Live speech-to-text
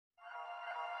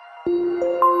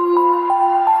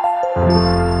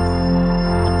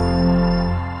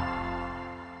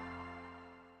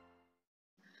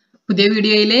പുതിയ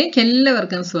വീഡിയോയിലേക്ക്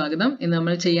എല്ലാവർക്കും സ്വാഗതം. ഇന്ന്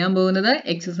നമ്മൾ ചെയ്യാൻ പോകുന്നത്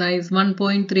എക്സസൈസ്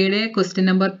 1.3യുടെ ക്വസ്റ്റ്യൻ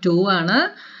നമ്പർ 2 ആണ്.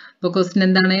 അപ്പോൾ ക്വസ്റ്റ്യൻ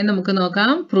എന്താണെന്ന് നമുക്ക്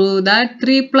നോക്കാം. Prove that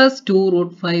 3 + 2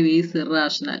 √5 is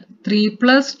irrational. 3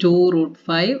 + 2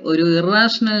 √5 ഒരു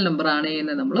ഇറാഷണൽ നമ്പർ ആണ്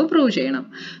എന്ന് നമ്മൾ പ്രൂവ് ചെയ്യണം.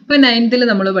 അപ്പോൾ 9th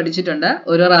നമ്മൾ പഠിച്ചിട്ടുണ്ട്,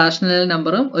 ഒരു റാഷണൽ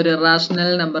നമ്പറും ഒരു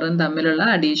ഇറാഷണൽ നമ്പറും തമ്മിലുള്ള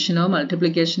അഡീഷനോ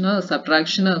മൾട്ടിപ്ലിക്കേഷനോ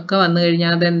സബ്ട്രാക്ഷനോ ഒക്കെ വന്നു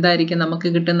കഴിഞ്ഞാൽ അത് എന്തായിരിക്കും, നമുക്ക്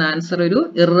കിട്ടുന്ന ആൻസർ ഒരു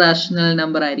ഇറാഷണൽ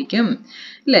നമ്പർ ആയിരിക്കും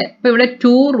അല്ലേ. അപ്പൊ ഇവിടെ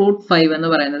 2 √5 എന്ന്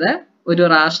പറയുന്നത് ഒരു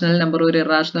റാഷണൽ നമ്പർ ഒരു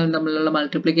ഇറാഷണൽ തമ്മിലുള്ള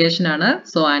മൾട്ടിപ്ലിക്കേഷൻ ആണ്.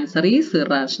 So answer is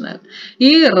irrational. ഈ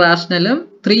ഇറാഷണലും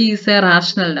 3 ഈസ് എ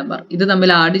റാഷണൽ നമ്പർ, ഇത്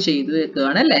തമ്മിൽ ആഡ് ചെയ്ത്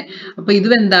വെക്കുകയാണ് അല്ലേ. അപ്പൊ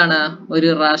ഇതും എന്താണ്, ഒരു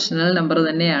ഇറാഷണൽ നമ്പർ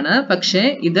തന്നെയാണ്. പക്ഷെ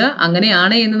ഇത്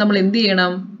അങ്ങനെയാണ് എന്ന് നമ്മൾ എന്ത്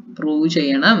ചെയ്യണം, പ്രൂവ്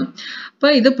ചെയ്യണം. അപ്പൊ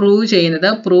ഇത് പ്രൂവ് ചെയ്യുന്നത്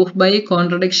proof by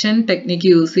contradiction technique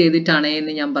use ചെയ്തിട്ടാണ്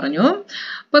എന്ന് ഞാൻ പറഞ്ഞു.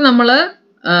 അപ്പൊ നമ്മള്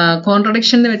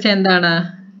കോൺട്രഡിക്ഷൻ എന്ന് വെച്ചാൽ എന്താണ്,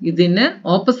 ഇതിന്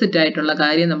ഓപ്പോസിറ്റ് ആയിട്ടുള്ള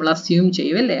കാര്യം നമ്മൾ അസ്യൂം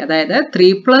ചെയ്യും അല്ലേ. അതായത് 3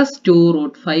 + 2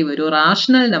 √5 ഒരു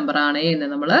റാഷണൽ നമ്പർ ആണ് എന്ന്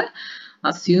നമ്മൾ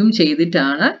അസ്യൂം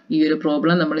ചെയ്തിട്ടാണ് ഈ ഒരു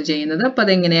പ്രോബ്ലം നമ്മൾ ചെയ്യുന്നത്. അപ്പൊ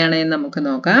അതെങ്ങനെയാണ് എന്ന് നമുക്ക്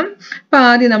നോക്കാം. അപ്പൊ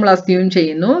ആദ്യം നമ്മൾ അസ്യൂം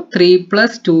ചെയ്യുന്നു 3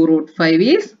 + 2 √5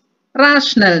 ഈസ്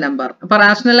റാഷണൽ നമ്പർ. അപ്പൊ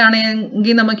റാഷണൽ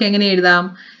ആണെങ്കിൽ നമുക്ക് എങ്ങനെ എഴുതാം,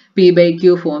 P/Q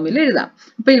ഫോമിൽ എഴുതാം.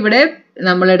 അപ്പൊ ഇവിടെ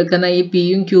നമ്മൾ എടുക്കുന്ന ഈ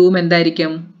പിയും ക്യൂവും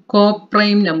എന്തായിരിക്കും,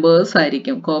 കോപ്രൈം നമ്പേഴ്സ്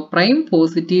ആയിരിക്കും. കോപ്രൈം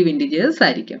പോസിറ്റീവ് ഇൻഡിജേഴ്സ്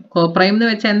ആയിരിക്കും. കോപ്രൈം എന്ന്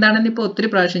വെച്ചാൽ എന്താണെന്ന് ഇപ്പൊ ഒത്തിരി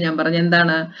പ്രാവശ്യം ഞാൻ പറഞ്ഞു.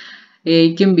 എന്താണ്,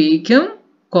 എയ്ക്കും ബിക്കും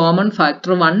കോമൺ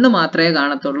ഫാക്ടർ 1 മാത്രമേ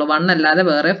കാണത്തുള്ളൂ, 1 അല്ലാതെ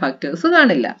വേറെ ഫാക്ടേഴ്സ്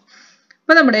കാണില്ല.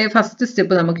 അപ്പൊ നമ്മുടെ ഫസ്റ്റ്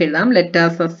സ്റ്റെപ്പ് നമുക്ക് എഴുതാം. Let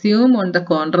us assume on the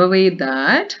contrary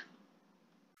that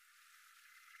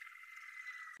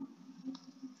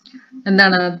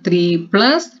എന്താണ്, 3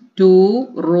 + 2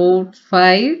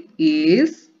 √5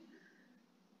 is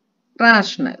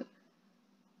rational.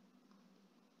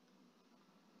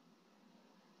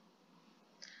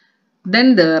 Then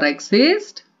there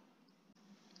exists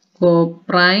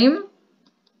coprime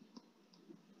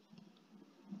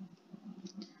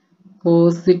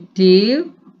positive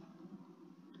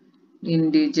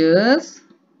integers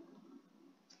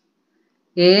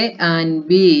A and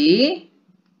B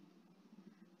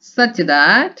such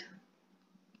that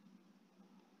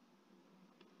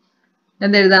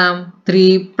എന്തെഴുതാം,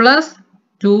 3 +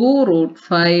 2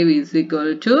 √5 is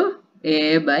equal to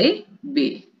A/B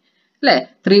അല്ലെ.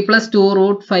 3 + 2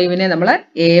 √5നെ നമ്മൾ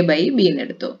A/B എന്ന്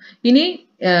എടുത്തു. ഇനി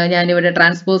ഞാനിവിടെ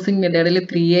ട്രാൻസ്പോസിങ് മെത്തേഡിൽ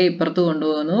 3a ഇപ്പുറത്ത്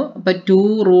കൊണ്ടുപോകുന്നു. അപ്പൊ 2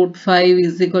 √5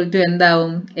 is equal to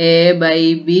എന്താവും,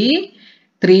 A/B.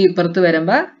 3 ഇപ്പുറത്ത്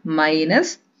വരുമ്പോ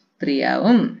 -3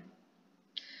 ആവും.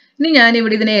 ഇനി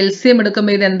ഞാനിവിടെ ഇതിനെ LCM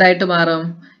എടുക്കുമ്പോൾ ഇത് എന്തായിട്ട് മാറും,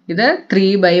 ഇത്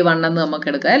 3/1 എന്ന് നമുക്ക്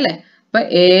എടുക്കാം അല്ലെ. അപ്പൊ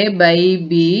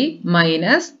A/B -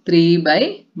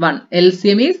 3/1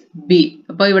 LCM is B.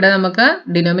 അപ്പൊ ഇവിടെ നമുക്ക്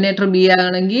ഡിനോമിനേറ്റർ B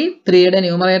ആണെങ്കിൽ 3യുടെ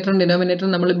ന്യൂമറേറ്ററും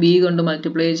ഡിനോമിനേറ്ററും നമ്മൾ B കൊണ്ട്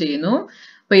മൾട്ടിപ്ലൈ ചെയ്യുന്നു.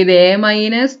 അപ്പൊ ഇത് A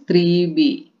 - 3B,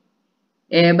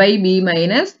 A/B -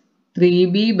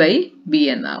 3B/B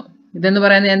എന്നാവും. ഇതെന്ന്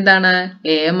പറയുന്നത് എന്താണ്,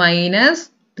 A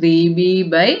 -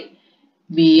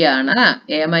 3B/B ആണ്.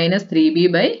 A -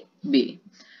 3B/B.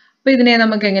 അപ്പൊ ഇതിനെ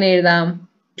നമുക്ക് എങ്ങനെ എഴുതാം,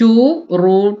 2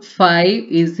 √5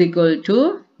 is equal to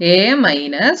A -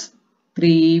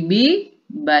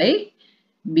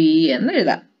 3B/B എന്ന്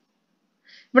എഴുതാം.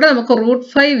 ഇവിടെ നമുക്ക്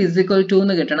 √5 is equal to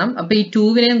എന്ന് കിട്ടണം. അപ്പൊ ഈ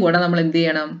 2വിനെയും കൂടെ നമ്മൾ എന്ത്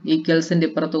ചെയ്യണം, ഈക്വൽസിന്റെ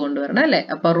ഇപ്പുറത്ത് കൊണ്ടുവരണം അല്ലെ.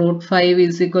 അപ്പൊ √5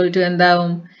 is equal to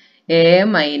എന്താവും, A -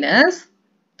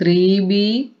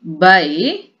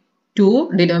 3B/2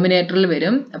 ഡിനോമിനേറ്ററിൽ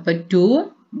വരും. അപ്പൊ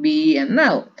 2B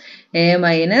എന്നാവും. A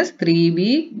 -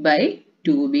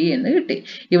 3B/2B എന്ന് കിട്ടി.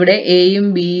 ഇവിടെ എയും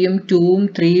ബിയും 2ഉം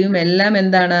 3ഉം എല്ലാം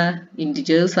എന്താണ്,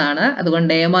 ഇന്റിജേഴ്സ് ആണ്.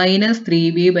 അതുകൊണ്ട് A -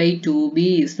 3B/2B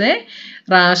is a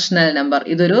rational number.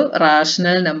 ഇതൊരു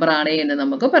റാഷണൽ നമ്പർ ആണ് എന്ന്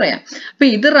നമുക്ക് പറയാം. അപ്പൊ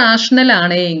ഇത് റാഷണൽ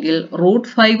ആണെങ്കിൽ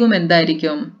 √5ഉം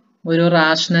എന്തായിരിക്കും, ഒരു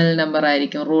റാഷണൽ നമ്പർ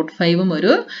ആയിരിക്കും. √5ഉം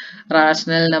ഒരു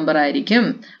റാഷണൽ നമ്പർ ആയിരിക്കും.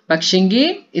 പക്ഷെങ്കിൽ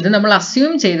ഇത് നമ്മൾ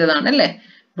അസ്യൂം ചെയ്തതാണ് അല്ലെ.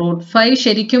 √5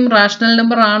 ശരിക്കും റാഷണൽ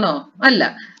നമ്പർ ആണോ, അല്ല.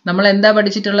 നമ്മൾ എന്താ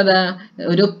പഠിച്ചിട്ടുള്ളത്,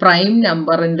 ഒരു പ്രൈം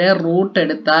നമ്പറിന്റെ റൂട്ട്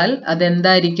എടുത്താൽ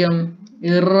അതെന്തായിരിക്കും,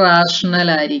 ഇറാഷണൽ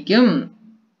ആയിരിക്കും.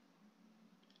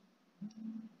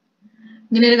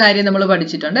 ഇങ്ങനെ ഒരു കാര്യം നമ്മൾ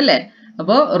പഠിച്ചിട്ടുണ്ട് അല്ലെ.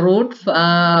 അപ്പോ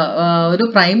ഒരു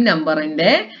പ്രൈം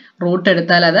നമ്പറിന്റെ റൂട്ട്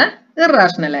എടുത്താൽ അത്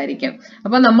ഇറാഷണൽ ആയിരിക്കും.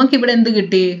 അപ്പൊ നമുക്ക് ഇവിടെ എന്ത്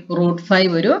കിട്ടി,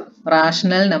 √5 ഒരു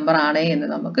റാഷണൽ നമ്പർ ആണ് എന്ന്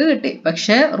നമുക്ക് കിട്ടി.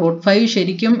 പക്ഷെ √5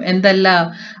 ശരിക്കും എന്തല്ല,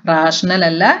 റാഷണൽ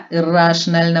അല്ല,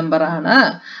 ഇറാഷണൽ നമ്പർ ആണ്.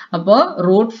 അപ്പോ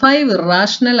 √5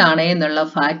 ഇറാഷണൽ ആണ് എന്നുള്ള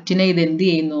ഫാക്റ്റിനെ ഇത് എന്ത്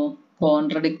ചെയ്യുന്നു,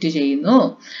 കോൺട്രഡിക്റ്റ് ചെയ്യുന്നു.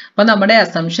 അപ്പൊ നമ്മുടെ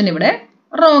അസംഷൻ ഇവിടെ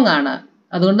റോങ് ആണ്.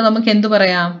 അതുകൊണ്ട് നമുക്ക് എന്ത്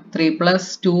പറയാം, 3 +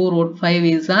 2 √5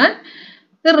 is an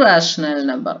irrational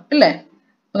number അല്ലേ.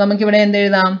 അപ്പൊ നമുക്ക് ഇവിടെ എന്ത്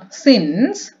എഴുതാം,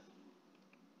 സിൻസ്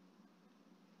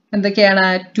എന്തൊക്കെയാണ്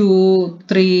 2,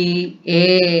 3, A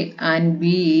and B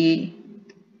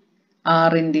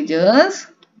are integers.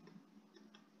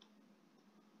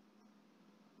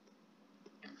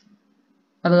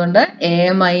 അതുകൊണ്ട് A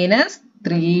minus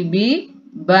 3B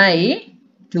by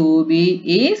 2B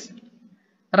is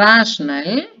rational.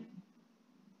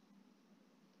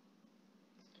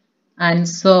 And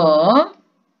so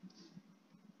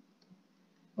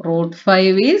root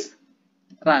 5 is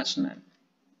rational.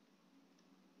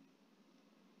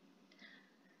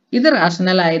 ഇത്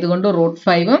rational ആയതുകൊണ്ട് root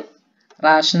 5 ഉം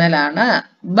rational ആണ്.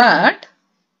 But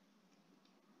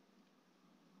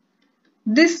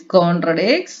this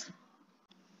contradicts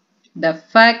the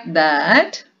fact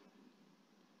that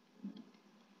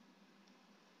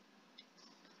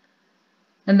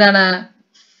എന്താണ്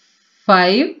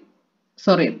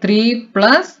 3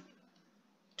 plus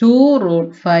 2 root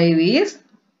 5 is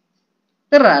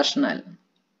irrational.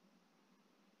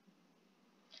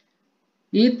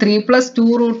 ഈ 3 plus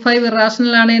 2 root 5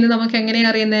 irrational ആണെന്ന് നമുക്ക് എങ്ങനെയാ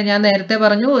അറിയുന്നത്? ഞാൻ നേരത്തെ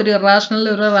പറഞ്ഞു ഒരു irrational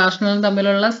ഒരു rational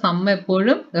തമ്മിലുള്ള സം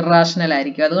എപ്പോഴും irrational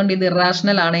ആയിരിക്കും. അതുകൊണ്ട് ഇത്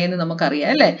irrational ആണെന്ന്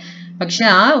നമുക്കറിയാം അല്ലേ? പക്ഷെ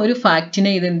ആ ഒരു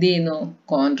ഫാക്റ്റിനെ ഇത് എന്ത് ചെയ്യുന്നു?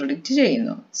 കോൺട്രഡിക്റ്റ്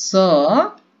ചെയ്യുന്നു. So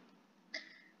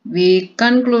we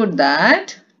conclude that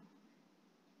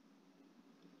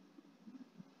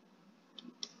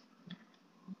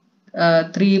uh,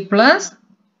 3 plus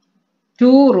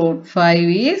 2 root 5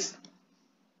 is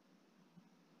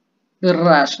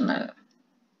irrational.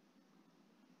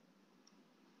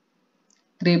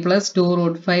 3 plus 2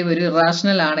 root 5 ഒരു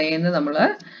irrational ആണ് എന്ന് നമ്മൾ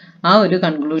ആ ഒരു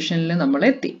കൺക്ലൂഷനിൽ നമ്മൾ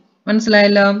എത്തി.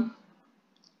 മനസ്സിലായല്ലോ?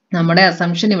 നമ്മുടെ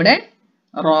അസംഷൻ ഇവിടെ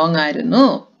റോങ് ആയിരുന്നു.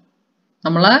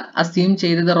 നമ്മൾ അസ്യൂം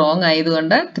ചെയ്തത് റോങ്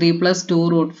ആയതുകൊണ്ട് 3 plus 2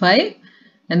 root 5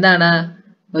 എന്താണ്?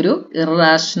 ഒരു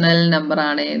ഇറാഷണൽ നമ്പർ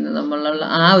ആണ് എന്ന് നമ്മളുള്ള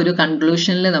ആ ഒരു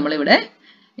കൺക്ലൂഷനിൽ നമ്മളിവിടെ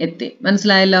എത്തി.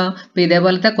 മനസ്സിലായല്ലോ? അപ്പോൾ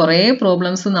ഇതേപോലത്തെ കുറേ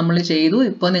പ്രോബ്ലംസ് നമ്മൾ ചെയ്തു.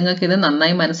 ഇപ്പോൾ നിങ്ങൾക്ക് ഇത്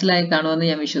നന്നായി മനസ്സിലായി കാണുമെന്ന്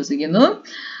ഞാൻ വിശ്വസിക്കുന്നു.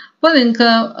 അപ്പോൾ നിങ്ങൾക്ക്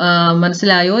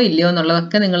മനസ്സിലായോ ഇല്ലയോ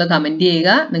എന്നുള്ളതൊക്കെ നിങ്ങൾ കമൻറ്റ് ചെയ്യുക.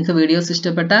 നിങ്ങൾക്ക് വീഡിയോസ്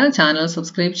ഇഷ്ടപ്പെട്ടാൽ ചാനൽ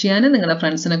സബ്സ്ക്രൈബ് ചെയ്യാനും നിങ്ങളുടെ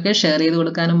ഫ്രണ്ട്സിനൊക്കെ ഷെയർ ചെയ്ത്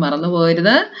കൊടുക്കാനും മറന്നു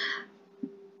പോകരുത്.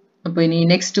 അപ്പോൾ ഇനി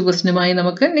നെക്സ്റ്റ് ക്വസ്റ്റ്യനുമായി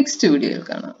നമുക്ക് നെക്സ്റ്റ് വീഡിയോയിൽ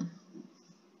കാണാം.